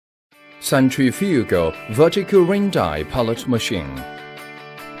Centrifugal vertical ring die pellet machine.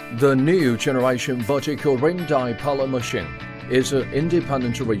 The new generation vertical ring die pellet machine is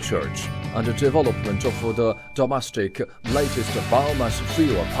independent research and development of the domestic latest biomass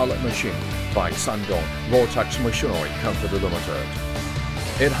fuel pellet machine by Shandong Vortex Machinery Company Limited.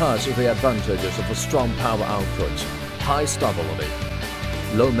 It has the advantages of a strong power output, high stability,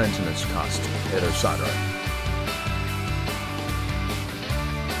 low maintenance cost, etc.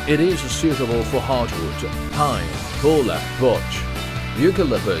 It is suitable for hardwood, pine, poplar, birch,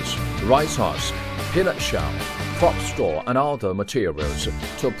 eucalyptus, rice husk, peanut shell, crop straw and other materials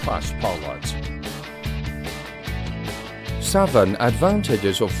to press pellets. 7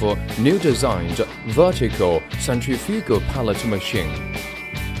 advantages of new designed vertical centrifugal pellet machine.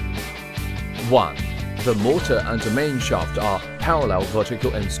 1. The motor and main shaft are parallel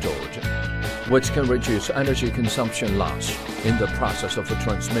vertical installed, which can reduce energy consumption loss in the process of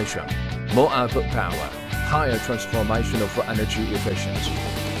transmission, more output power, higher transformation of energy efficiency.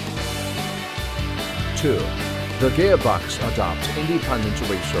 2. The gearbox adopts independent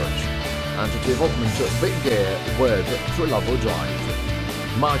research and development of big gear with 3-level drive,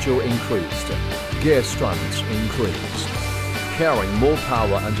 module increased, gear strength increased, carrying more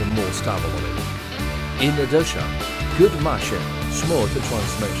power and more stability. In addition, good mashing, smooth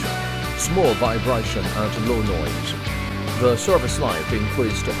transmission, small vibration and low noise. The service life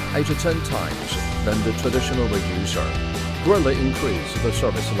increased 8 to 10 times than the traditional reducer, greatly increased the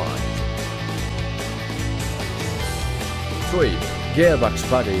service life. 3. Gearbox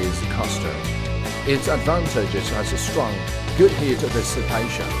body is custom. Its advantages as strong, good heat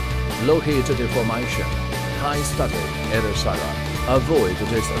dissipation, low heat deformation, high steady, etc. Avoid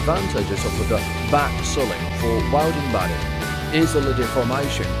disadvantages of the back sealing for welding body, easily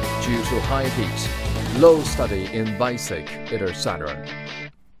deformation due to high heat, low steady in basic, etc.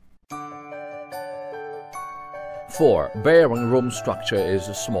 4. Bearing room structure is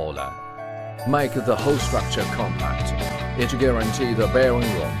smaller. Make the whole structure compact. It guarantees the bearing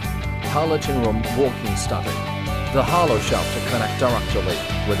room, piloting room working steady. The hollow shaft connect directly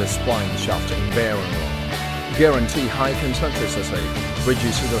with the spline shaft in bearing room. Guarantee high concentricity,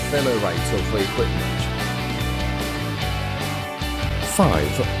 reduce the failure rate of equipment.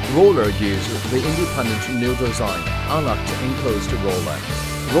 5. Roller uses the independent new design, unlocked enclosed roller.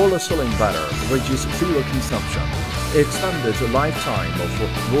 Roller sealing better, reduce fuel consumption, extended lifetime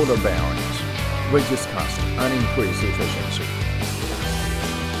of roller bearings, reduce cost and increase efficiency.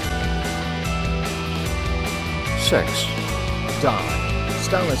 6. Die.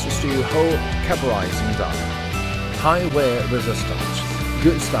 Stainless steel hole caparizing die. High wear resistance,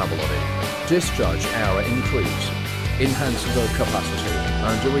 good stability, discharge area increase, enhance the capacity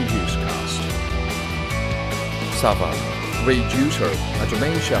and reduce cost. 7. Reducer and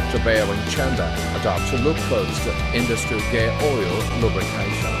main shaft bearing chamber adopts low-cost industrial gear oil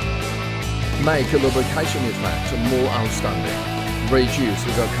lubrication. Make lubrication effect more outstanding. Reduce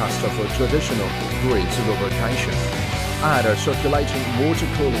the cost of a traditional grease lubrication. Add a circulating water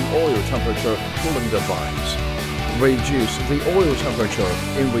cooling oil temperature cooling device. Reduce the oil temperature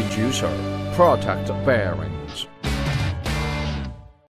in reducer. Protect bearing.